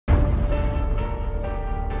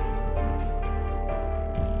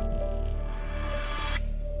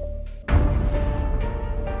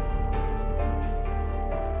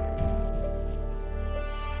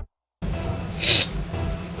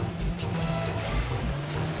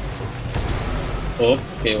Oh,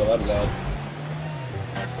 okay, well I'm gone.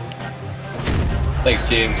 Thanks,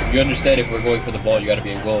 James. You understand if we're going for the ball, you gotta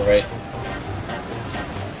be in goal, right?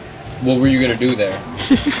 What were you gonna do there?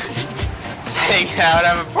 Hang out,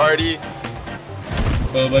 have a party.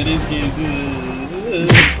 Oh, my name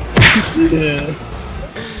is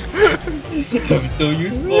I'm so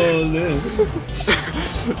useful.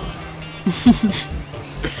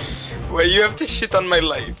 Wait, you have to shit on my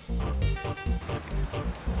life.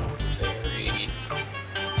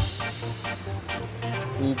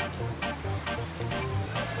 Oop.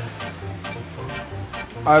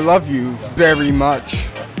 I love you very much.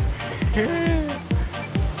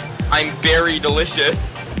 I'm very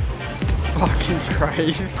delicious. Fucking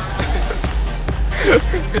Christ.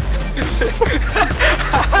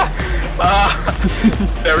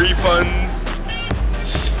 Berry puns.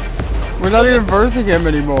 We're not even versing him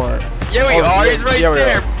anymore. Yeah, we are. He's right yeah, we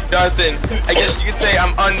there. are. Jonathan, I guess you could say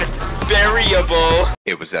I'm unvariable.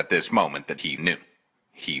 It was at this moment that he knew.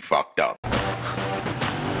 He fucked up.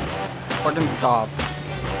 Fucking stop.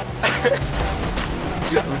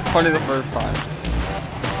 It was funny the first time.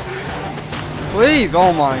 Please,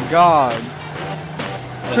 oh my god.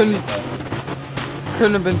 Couldn't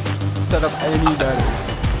have been set up any better.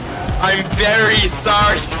 I'm very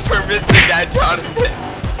sorry for missing that, Jonathan.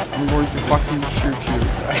 I'm going to fucking shoot you.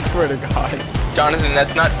 I swear to god. Jonathan,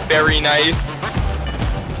 that's not very nice.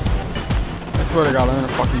 I swear to god, I'm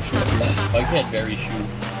gonna fucking shoot you. I can't very shoot.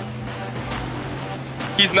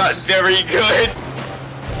 He's not very good.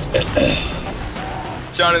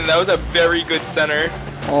 Jonathan, that was a very good center.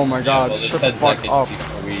 Oh my god, well, shut the fuck up.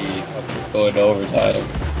 Before we go into overtime.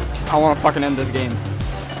 I wanna fucking end this game.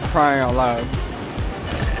 Crying out loud.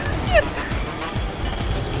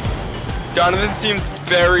 Jonathan seems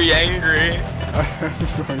very angry.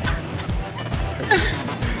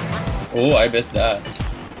 Oh, I missed that.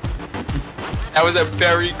 That was a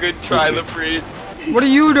very good try, LaFree. What are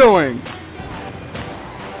you doing?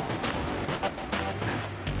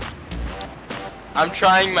 I'm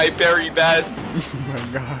trying my very best. Oh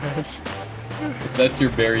my gosh. If that's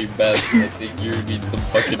your very best, I think you need some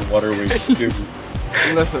fucking water weight too.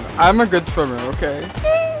 Listen, I'm a good swimmer, okay?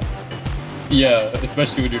 Yeah,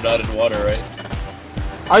 especially when you're not in water, right?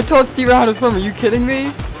 I taught Steven how to swim, are you kidding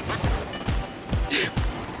me?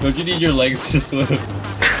 Don't you need your legs to swim?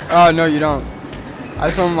 No you don't. I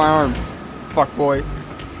swim with my arms. Fuck boy.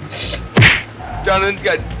 Jonathan's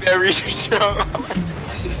got very strong arms.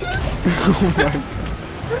 Oh my god.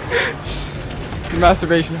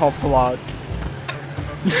 Masturbation helps a lot.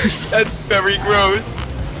 That's very gross.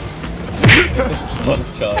 Oh,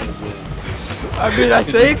 Jonathan. I mean, I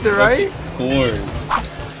saved it, right? Scores.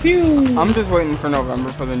 I'm just waiting for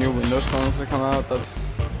November for the new Windows phones to come out. That's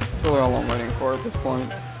really all I'm waiting for at this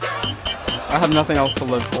point. I have nothing else to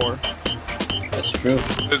live for. That's true.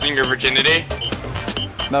 Losing your virginity?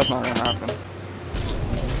 That's not gonna happen.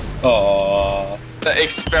 Aww. The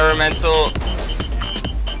experimental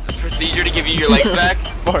procedure to give you your legs back?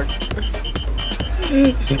 Fuck.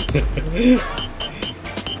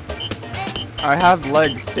 I have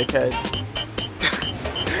legs, dickhead.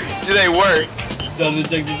 Do they work? Jonathan,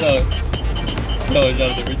 check this out. No,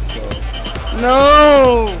 Jonathan, where'd you go?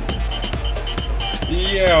 No!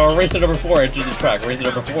 Yeah, racer number 4 enters the track. Racer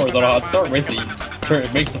number 4 is on a hot start. Racer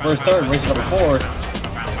makes the first turn. Racer number 4.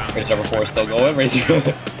 Racer number 4 is still going. Racer. What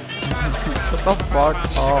the fuck?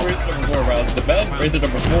 Oh. Racer number 4 rounds the bend. Racer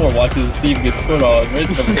number 4 watches Steve get put on.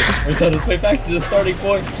 Racer number 4 is on his way back to the starting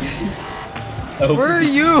point. Where are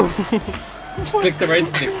you? Click the right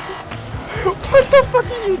stick. What the fuck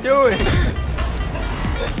are you doing?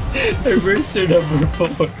 Racer number 4.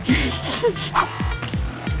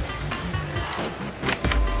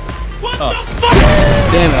 What the fuck?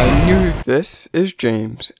 Damn, I knew. This is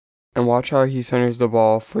James, and watch how he centers the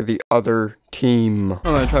ball for the other team. I'm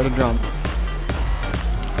gonna try to jump.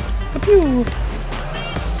 Pew.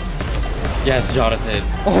 Yes, Jonathan.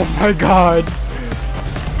 Oh my god.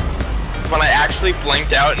 When I actually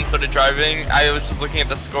blinked out and started driving, I was just looking at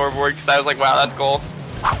the scoreboard because I was like, wow, that's cool.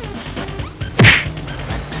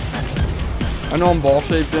 I know I'm ball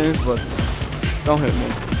shaped, James, but don't hit me.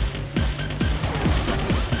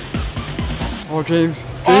 Oh, James.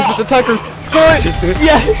 James with the tuckers. Score it!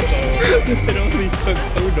 Yeah! It only took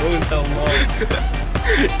who knows how long.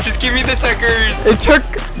 Just give me the tuckers! It took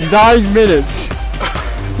 9 minutes.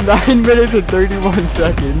 9 minutes and 31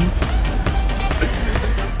 seconds.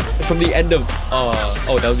 From the end of,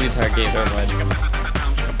 oh, that was the entire game, never mind.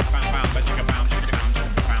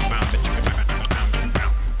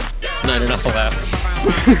 9.5 laps.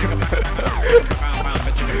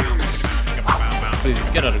 Please,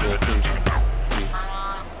 get out of goal, please.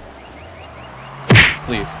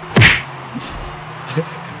 please.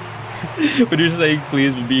 When you're saying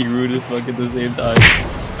please but being rude as fuck at the same time.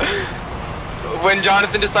 When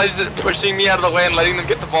Jonathan decides that pushing me out of the way and letting them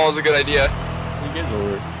get the ball is a good idea. You get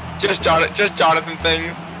over it. Just Jonathan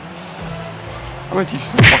things. I'm gonna teach you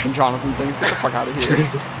some fucking Jonathan things. Get the fuck out of here.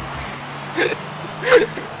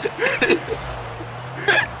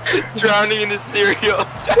 Drowning in a cereal.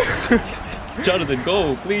 Jonathan,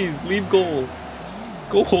 go, please, leave goal.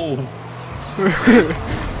 Go home.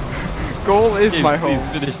 Goal is Hey, my please home.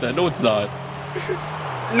 finish that. No, it's not.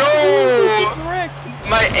 No! Correct.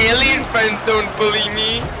 My alien friends don't bully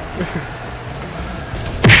me.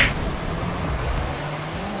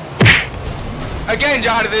 Again,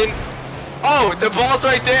 Jonathan. Oh, the ball's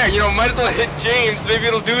right there. You know, might as well hit James. Maybe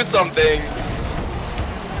it'll do something.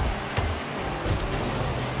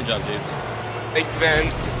 Good job, James. Thanks,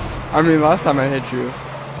 man. I mean, last time I hit you,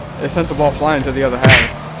 it sent the ball flying to the other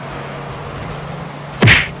half.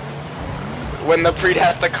 When the Preed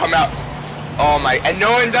has to come out. Oh my, and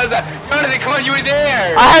no one does that. Jonathan, come on, you were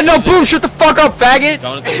there. I had no boost. Shut the fuck up, faggot.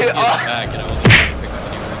 Jonathan was back and I wasn't trying to pick up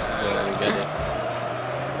anywhere.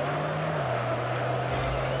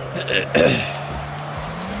 Get it.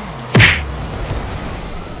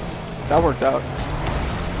 That worked out.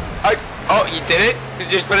 Oh, you did it? You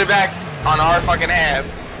just put it back on our fucking half.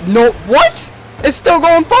 No, what? It's still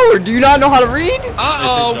going forward. Do you not know how to read?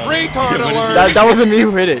 Uh-oh, retard alert! That wasn't me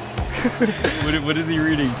who hit it. What is he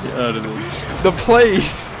reading out of this? The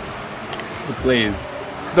plays. The plays.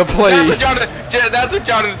 The plays. That's what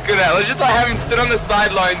Jonathan's good at. Let's just have him sit on the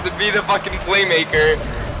sidelines and be the fucking playmaker.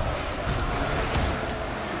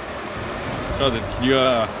 Jonathan, can you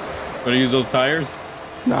want to use those tires?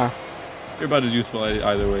 Nah. They're about as useful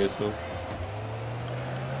either way, so.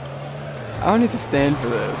 I don't need to stand for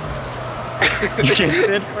this. You can't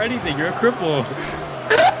stand for anything, you're a cripple.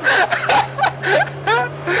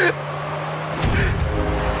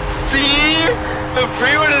 See? The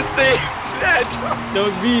Pre would have saved that. That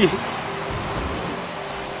was me.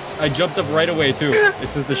 I jumped up right away too. It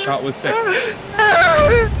says the shot was sick.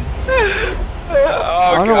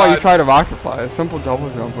 I don't know why you tried to rocket fly. A simple double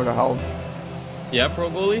jump would have helped. Yeah, pro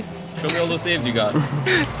goalie? Show me all those saves you got.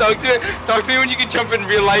 Talk to me when you can jump in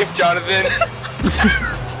real life, Jonathan.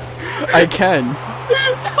 I can.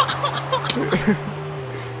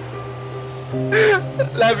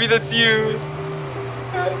 Lappy, that's you.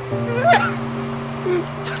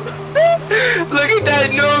 Look at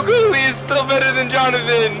that, no goalie is still better than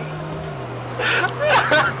Jonathan.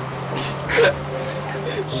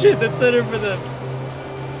 Shit, that's better for them.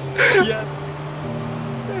 Yes.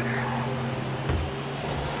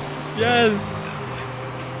 Yes.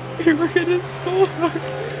 You're working so hard.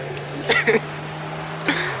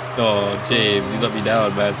 Oh, James, you let me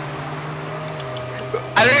down, man.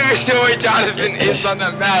 I don't even know where Jonathan is on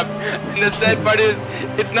that map. And the sad part is,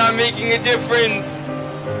 it's not making a difference.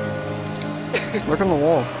 Look on the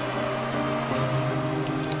wall.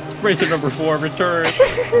 Racer number 4, return.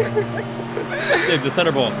 Dave, the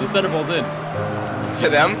center ball. The center ball's in. To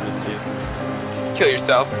them? Kill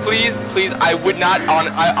yourself, please, please. I would not.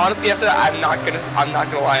 I honestly, after that, I'm not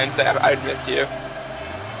gonna lie and say I'd miss you.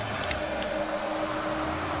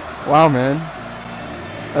 Wow, man.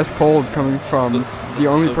 That's cold coming from the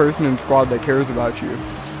only person in squad that cares about you.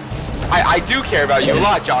 I do care about you a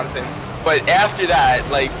lot, Jonathan. But after that,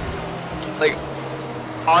 like,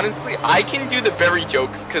 honestly, I can do the berry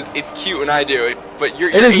jokes because it's cute when I do it. But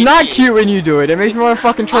you're. It is 18. not cute when you do it. It makes me want to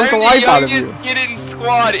fucking choke the life out of you. I'm the youngest kid in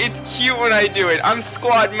squad. It's cute when I do it. I'm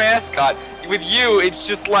squad mascot. With you, it's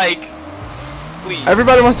just like, please.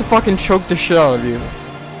 Everybody wants to fucking choke the shit out of you.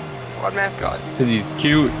 Squad mascot. Cause he's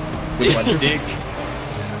cute with my dick.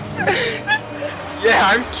 Yeah,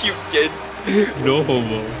 I'm cute, kid. No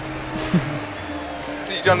homo.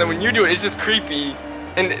 See, Jonathan, when you do it, it's just creepy.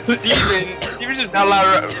 And Steven's just not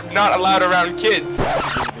allowed around kids.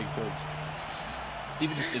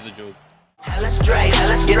 Steven just is a joke. Hella straight,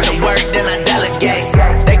 get to work, then I delegate.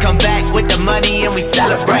 They come back with the money and we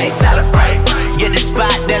celebrate. Get the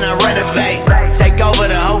spot, then I renovate. Take over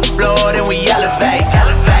the whole floor, then we elevate.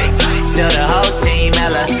 Till the whole team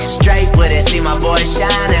hella straight with it. See my boys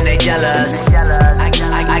shine and they jealous.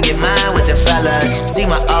 I get mine with the fellas. See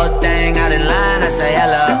my old thing out in line, I say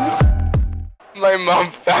hello. My mom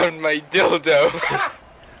found my dildo.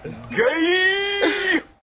 Gay!